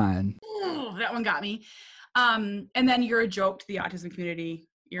 come on. Oh, that one got me. And then you're a joke to the autism community.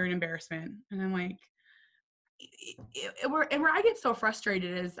 You're an embarrassment. And I'm like, where I get so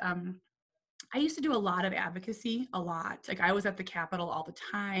frustrated is, I used to do a lot of advocacy, a lot. Like, I was at the Capitol all the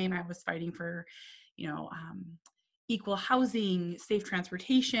time. I was fighting for, equal housing, safe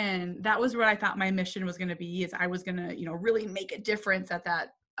transportation. That was what I thought my mission was going to be, is I was going to, really make a difference at that,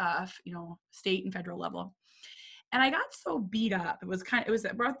 state and federal level. And I got so beat up. It was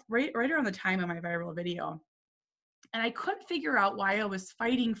right around the time of my viral video. And I couldn't figure out why I was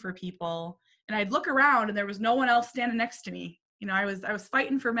fighting for people. And I'd look around and there was no one else standing next to me. I was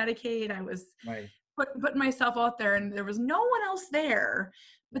fighting for Medicaid. I was putting myself out there and there was no one else there,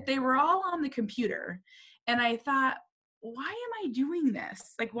 but they were all on the computer. And I thought, why am I doing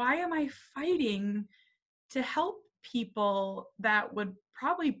this? Like, why am I fighting to help people that would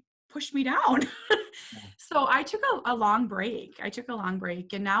probably push me down? So I took a long break.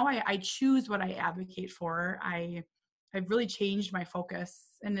 And now I choose what I advocate for. I've really changed my focus,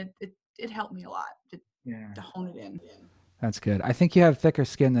 and it helped me a lot to hone it in. That's good. I think you have thicker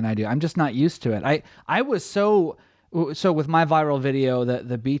skin than I do. I'm just not used to it. I was so with my viral video,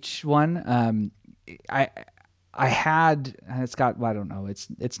 the beach one, I had, it's got, well, I don't know,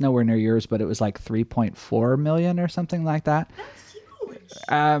 it's nowhere near yours, but it was like 3.4 million or something like that. That's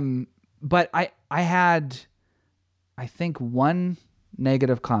huge. But I had, I think, one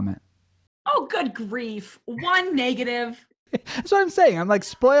negative comment. Oh, good grief. One negative. That's what I'm saying. I'm like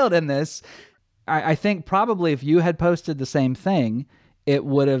spoiled in this. I think probably if you had posted the same thing, it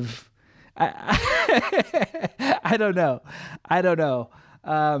would have, I don't know.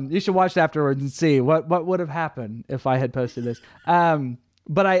 You should watch it afterwards and see what would have happened if I had posted this.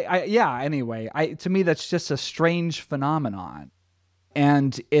 But anyway, to me, that's just a strange phenomenon.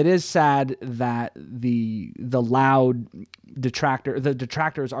 And it is sad that the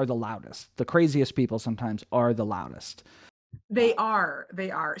detractors are the loudest. The craziest people sometimes are the loudest. They are.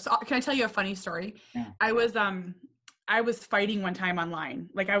 They are. So can I tell you a funny story? Yeah. I was fighting one time online.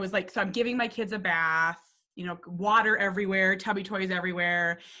 Like I was like, so I'm giving my kids a bath, water everywhere, tubby toys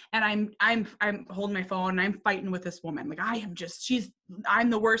everywhere, and I'm holding my phone and I'm fighting with this woman. Like I'm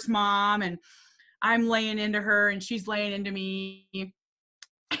the worst mom, and I'm laying into her and she's laying into me.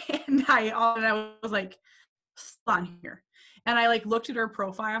 And I was like, on here. And I like looked at her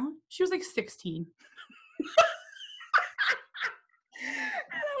profile. She was like 16. And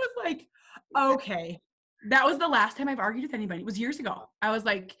I was like, okay. That was the last time I've argued with anybody. It was years ago. I was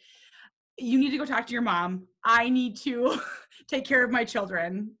like, you need to go talk to your mom. I need to take care of my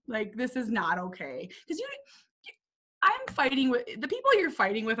children. Like, this is not okay. Because I'm fighting with the people you're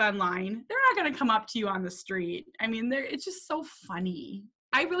fighting with online. They're not going to come up to you on the street. I mean, it's just so funny.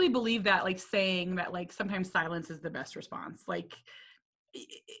 I really believe that, like, saying that, like, sometimes silence is the best response. Like,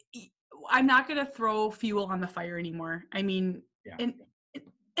 I'm not going to throw fuel on the fire anymore. I mean, Yeah.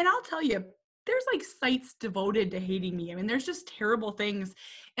 And I'll tell you, there's like sites devoted to hating me. I mean, there's just terrible things.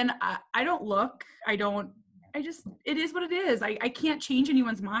 And I don't look, it is what it is. I can't change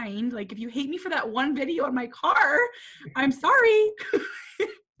anyone's mind. Like, if you hate me for that one video in my car, I'm sorry.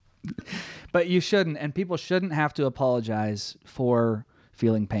 But you shouldn't, and people shouldn't have to apologize for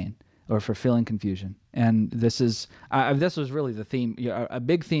feeling pain or for feeling confusion. And this was really the theme. A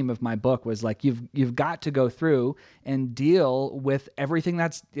big theme of my book was like, you've got to go through and deal with everything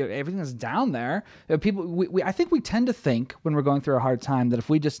that's down there. People, I think we tend to think when we're going through a hard time that if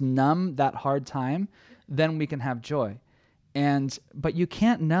we just numb that hard time, then we can have joy. But you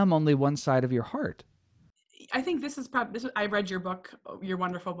can't numb only one side of your heart. I think I read your book, your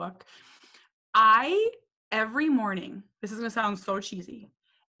wonderful book. Every morning, this is going to sound so cheesy.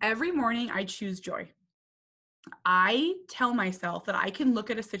 Every morning I choose joy. I tell myself that I can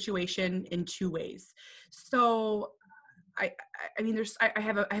look at a situation in two ways. So I mean, I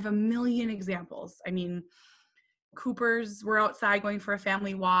have a million examples. I mean, we're outside going for a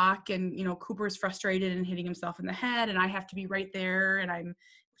family walk, and, Cooper's frustrated and hitting himself in the head, and I have to be right there, and I'm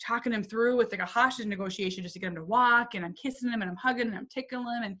talking him through with like a hostage negotiation just to get him to walk, and I'm kissing him and I'm hugging and I'm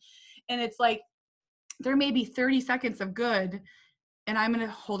tickling him. And it's like, there may be 30 seconds of good, and I'm going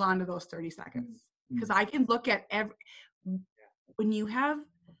to hold on to those 30 seconds because I can look at when you have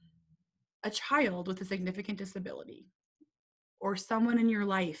a child with a significant disability or someone in your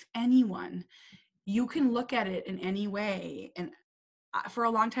life, anyone, you can look at it in any way. And for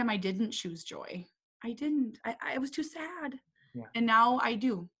a long time, I didn't choose joy. I didn't. I was too sad. Yeah. And now I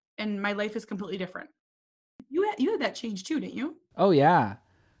do. And my life is completely different. You had that change too, didn't you? Oh, yeah.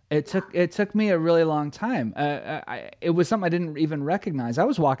 It took me a really long time. It was something I didn't even recognize. I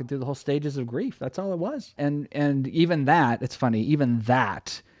was walking through the whole stages of grief. That's all it was. And even that, it's funny, even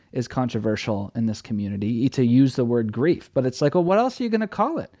that is controversial in this community to use the word grief. But it's like, well, what else are you going to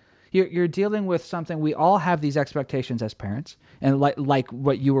call it? You're dealing with something. We all have these expectations as parents, and like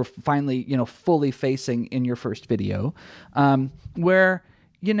what you were finally, fully facing in your first video, where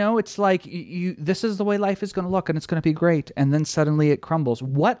it's like this is the way life is going to look, and it's going to be great, and then suddenly it crumbles.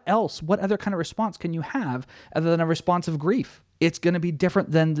 What else? What other kind of response can you have other than a response of grief? It's going to be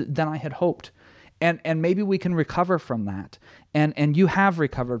different than I had hoped. And maybe we can recover from that. And you have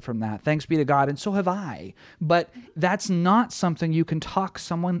recovered from that. Thanks be to God. And so have I. But that's not something you can talk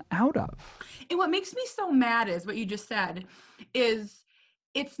someone out of. And what makes me so mad is what you just said is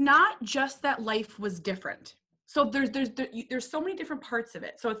it's not just that life was different. So there's so many different parts of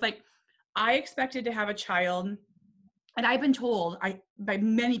it. So it's like, I expected to have a child, and I've been told by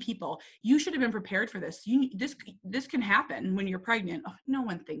many people, you should have been prepared for this. This can happen when you're pregnant. Oh, no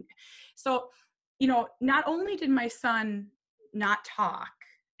one thinks. So, not only did my son not talk,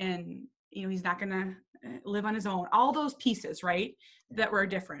 and, he's not going to live on his own, all those pieces, right, that were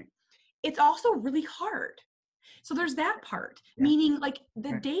different. It's also really hard. So there's that part, meaning like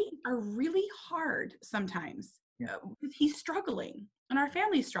the days are really hard sometimes. He's struggling and our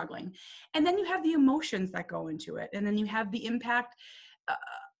family's struggling. And then you have the emotions that go into it. And then you have the impact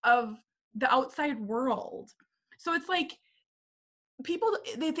of the outside world. So it's like, people,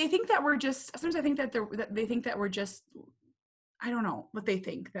 they think that we're just, sometimes I think that they think that we're just, I don't know what they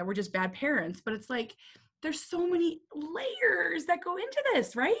think, that we're just bad parents, but it's like, there's so many layers that go into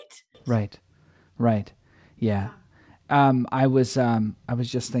this, right? Right. Yeah. I was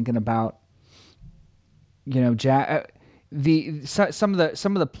just thinking about, some of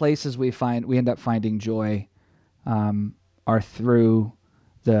the places we end up finding joy, are through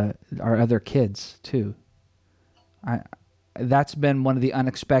our other kids too. That's been one of the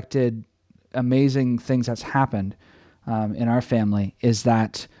unexpected, amazing things that's happened in our family, is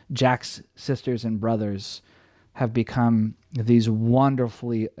that Jack's sisters and brothers, have become these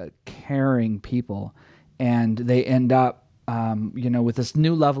wonderfully caring people, and they end up, with this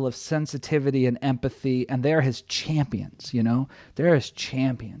new level of sensitivity and empathy, and they're his champions. They're his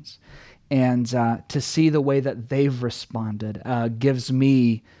champions, and to see the way that they've responded gives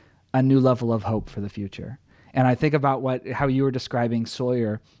me a new level of hope for the future. And I think about how you were describing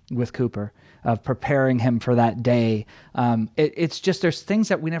Sawyer with Cooper, of preparing him for that day. It's just, there's things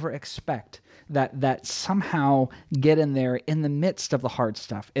that we never expect that somehow get in there in the midst of the hard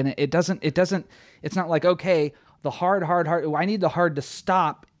stuff. And it's not like, okay, the hard, I need the hard to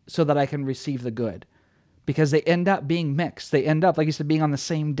stop so that I can receive the good. Because they end up being mixed. They end up, like you said, being on the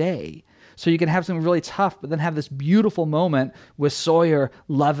same day. So you can have something really tough, but then have this beautiful moment with Sawyer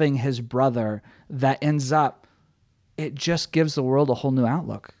loving his brother that ends up, it just gives the world a whole new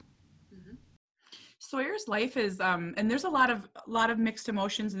outlook. Sawyer's life is, and there's a lot of mixed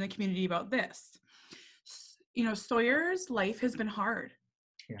emotions in the community about this. Sawyer's life has been hard.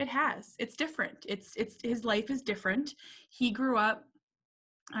 Yeah. It has. It's different. It's his life is different. He grew up,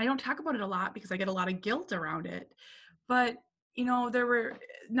 I don't talk about it a lot because I get a lot of guilt around it, but there were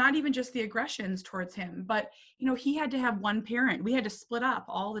not even just the aggressions towards him, but he had to have one parent. We had to split up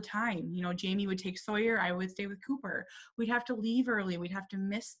all the time. Jamie would take Sawyer, I would stay with Cooper. We'd have to leave early. We'd have to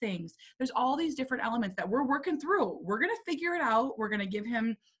miss things. There's all these different elements that we're working through. We're going to figure it out. We're going to give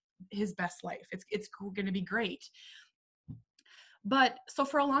him his best life. It's going to be great. But so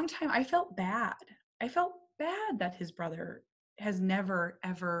for a long time, I felt bad. That his brother has never,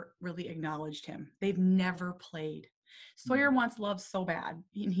 ever really acknowledged him. They've never played. Sawyer wants love so bad,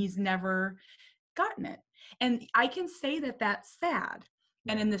 and he's never gotten it. And I can say that that's sad.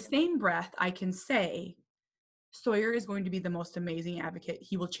 And in the same breath, I can say Sawyer is going to be the most amazing advocate.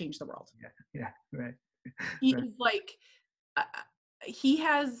 He will change the world. Yeah, right. He is like, he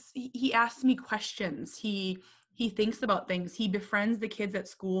asks me questions. He thinks about things. He befriends the kids at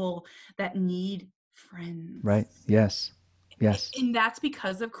school that need friends. Right. Yes. And that's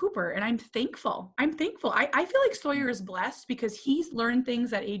because of Cooper. And I'm thankful. I feel like Sawyer is blessed because he's learned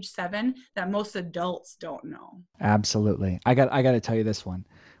things at age 7 that most adults don't know. Absolutely. I got to tell you this one.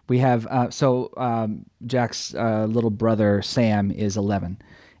 We have, Jack's little brother, Sam, is 11.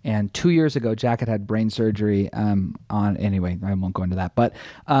 And 2 years ago, Jack had brain surgery anyway, I won't go into that. But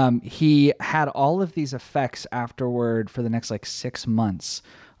he had all of these effects afterward for the next 6 months.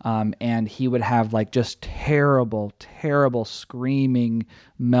 And he would have just terrible, terrible screaming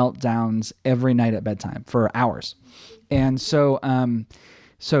meltdowns every night at bedtime for hours. And so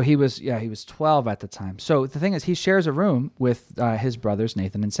he was 12 at the time. So the thing is, he shares a room with his brothers,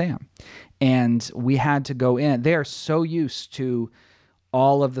 Nathan and Sam. And we had to go in. They are so used to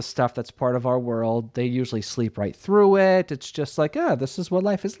all of the stuff that's part of our world. They usually sleep right through it. It's just like, this is what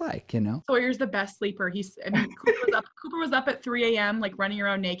life is like, Sawyer's the best sleeper. Cooper was up at 3 a.m., running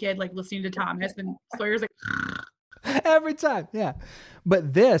around naked, listening to Thomas, and Sawyer's like every time. Yeah.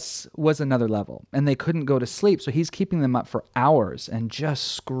 But this was another level, and they couldn't go to sleep. So he's keeping them up for hours and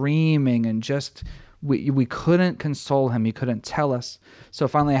just screaming, and we couldn't console him. He couldn't tell us. So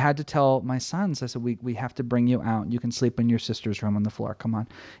finally I had to tell my sons, I said, we have to bring you out. You can sleep in your sister's room on the floor. Come on.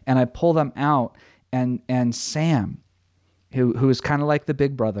 And I pull them out, and Sam, who is kind of like the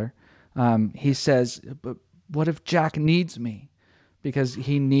big brother, he says, but what if Jack needs me? Because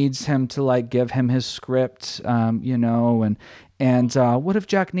he needs him to give him his script, and what if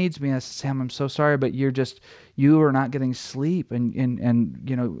Jack needs me? I said, Sam, I'm so sorry, but you are not getting sleep, and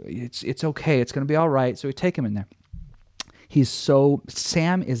it's okay. It's going to be all right. So we take him in there.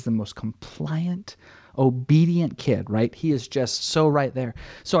 Sam is the most compliant, obedient kid, right? He is just so right there.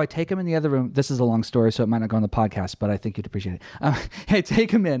 So I take him in the other room. This is a long story, so it might not go on the podcast, but I think you'd appreciate it. I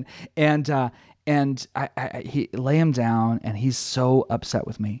take him in, and he lay him down, and he's so upset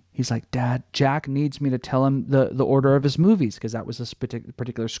with me. He's like, Dad, Jack needs me to tell him the order of his movies, because that was this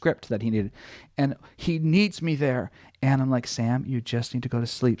particular script that he needed, and he needs me there. And I'm like, Sam, you just need to go to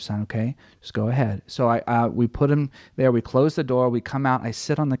sleep, son, okay? Just go ahead. So we put him there. We close the door. We come out. I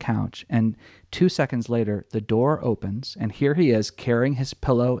sit on the couch, and 2 seconds later, the door opens, and here he is carrying his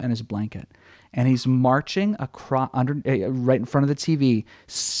pillow and his blanket. And he's marching across right in front of the TV,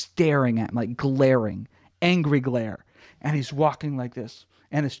 staring at me, glaring, angry glare. And he's walking like this.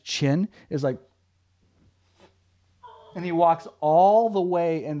 And his chin is and he walks all the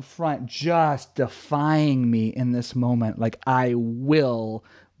way in front, just defying me in this moment. I will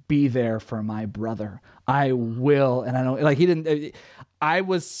be there for my brother. I will. And I don't, he didn't, I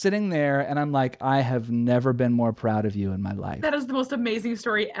was sitting there, and I'm like, I have never been more proud of you in my life. That is the most amazing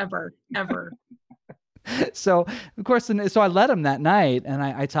story ever. So of course, so I let him that night, and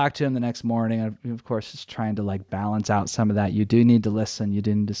I talked to him the next morning. Of course, just trying to like balance out some of that. You do need to listen. You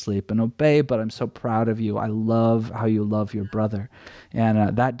do need to sleep and obey. But I'm so proud of you. I love how you love your brother,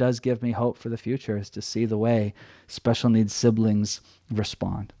 and that does give me hope for the future. Is to see the way special needs siblings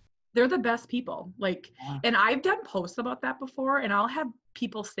respond. They're the best people. Like, Yeah. and I've done posts about that before, and I'll have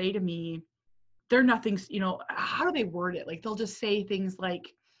people say to me, they're nothing, how do they word it? Like, they'll just say things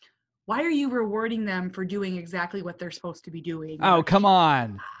like, why are you rewarding them for doing exactly what they're supposed to be doing? Oh, come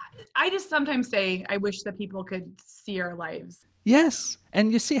on. I just sometimes say, I wish that people could see our lives. Yes,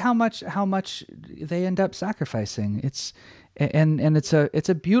 and you see how much they end up sacrificing. It's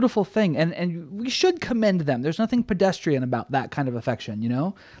a beautiful thing, and we should commend them. There's nothing pedestrian about that kind of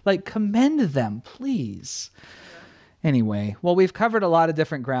affection, Like, commend them, please. Anyway, well, we've covered a lot of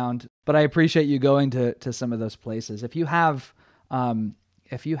different ground, but I appreciate you going to some of those places. If you have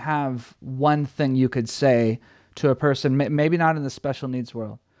one thing you could say to a person, maybe not in the special needs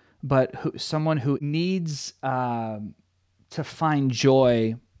world, but someone who needs to find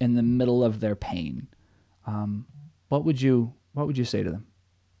joy in the middle of their pain, what would you say to them?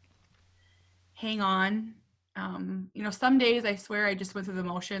 Hang on. Some days I swear I just went through the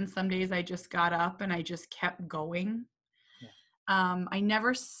motions. Some days I just got up and I just kept going. Yeah. I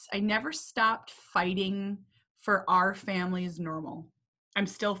never stopped fighting for our family's normal. I'm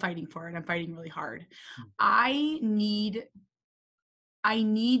still fighting for it. I'm fighting really hard. Mm-hmm.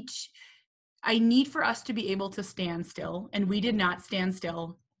 I need for us to be able to stand still, and we did not stand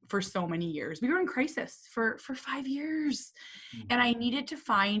still for so many years. We were in crisis for 5 years, mm-hmm. and I needed to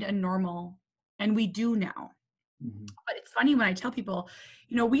find a normal, and we do now. Mm-hmm. But it's funny when I tell people,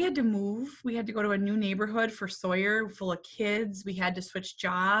 we had to move. We had to go to a new neighborhood for Sawyer, full of kids. We had to switch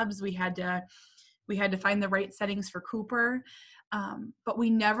jobs. We had to find the right settings for Cooper. But we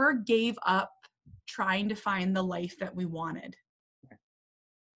never gave up trying to find the life that we wanted.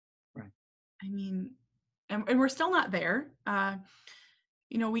 Right. I mean, and we're still not there.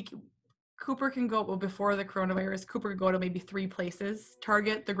 Cooper can go, before the coronavirus, Cooper could go to maybe 3 places: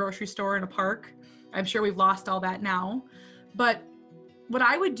 Target, the grocery store, and a park. I'm sure we've lost all that now. But what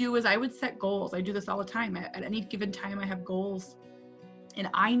I would do is I would set goals. I do this all the time. At any given time, I have goals. And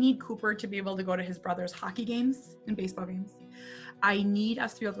I need Cooper to be able to go to his brother's hockey games and baseball games. I need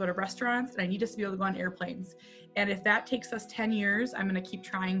us to be able to go to restaurants, and I need us to be able to go on airplanes. And if that takes us 10 years, I'm going to keep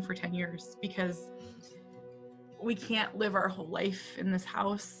trying for 10 years, because we can't live our whole life in this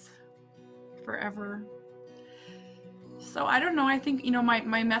house forever. So I don't know. I think,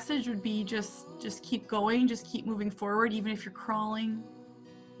 my message would be just keep going, just keep moving forward, even if you're crawling,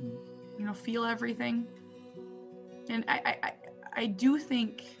 feel everything. And I do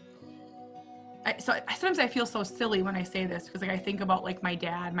think, sometimes I feel so silly when I say this, because I think about my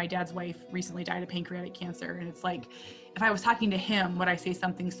dad's wife recently died of pancreatic cancer. And it's like, if I was talking to him, would I say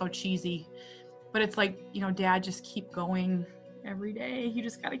something so cheesy? But it's like, Dad, just keep going every day. You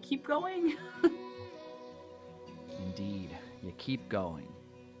just got to keep going. Indeed, you keep going.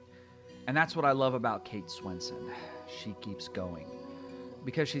 And that's what I love about Kate Swenson. She keeps going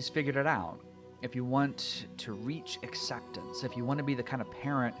because she's figured it out. If you want to reach acceptance, if you want to be the kind of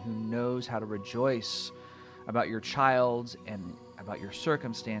parent who knows how to rejoice about your child and about your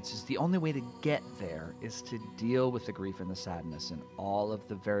circumstances, the only way to get there is to deal with the grief and the sadness and all of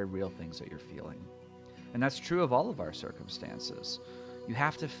the very real things that you're feeling. And that's true of all of our circumstances. You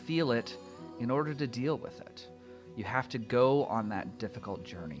have to feel it in order to deal with it. You have to go on that difficult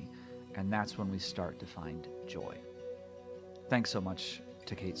journey, and that's when we start to find joy. Thanks so much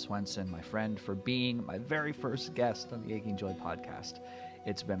to Kate Swenson, my friend, for being my very first guest on the Aching Joy podcast.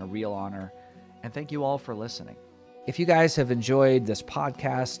 It's been a real honor, and thank you all for listening. If you guys have enjoyed this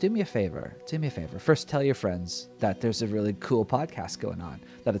podcast, do me a favor. First, tell your friends that there's a really cool podcast going on,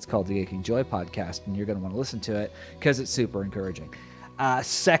 that it's called the Aching Joy podcast, and you're going to want to listen to it because it's super encouraging.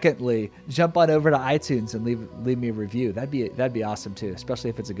 Secondly, jump on over to iTunes and leave me a review. That'd be awesome too, especially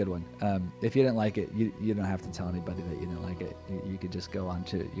if it's a good one. If you didn't like it, you don't have to tell anybody that you didn't like it. You could just go on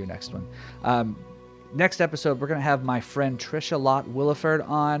to your next one. Next episode, we're going to have my friend Trisha Lott Williford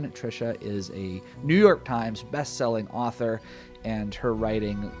on. Trisha is a New York Times best-selling author, and her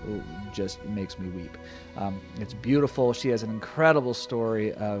writing just makes me weep. It's beautiful. She has an incredible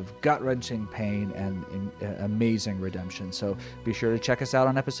story of gut-wrenching pain and amazing redemption. So be sure to check us out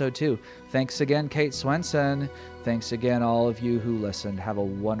on episode 2. Thanks again, Kate Swenson. Thanks again, all of you who listened. Have a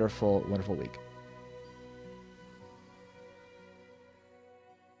wonderful, wonderful week.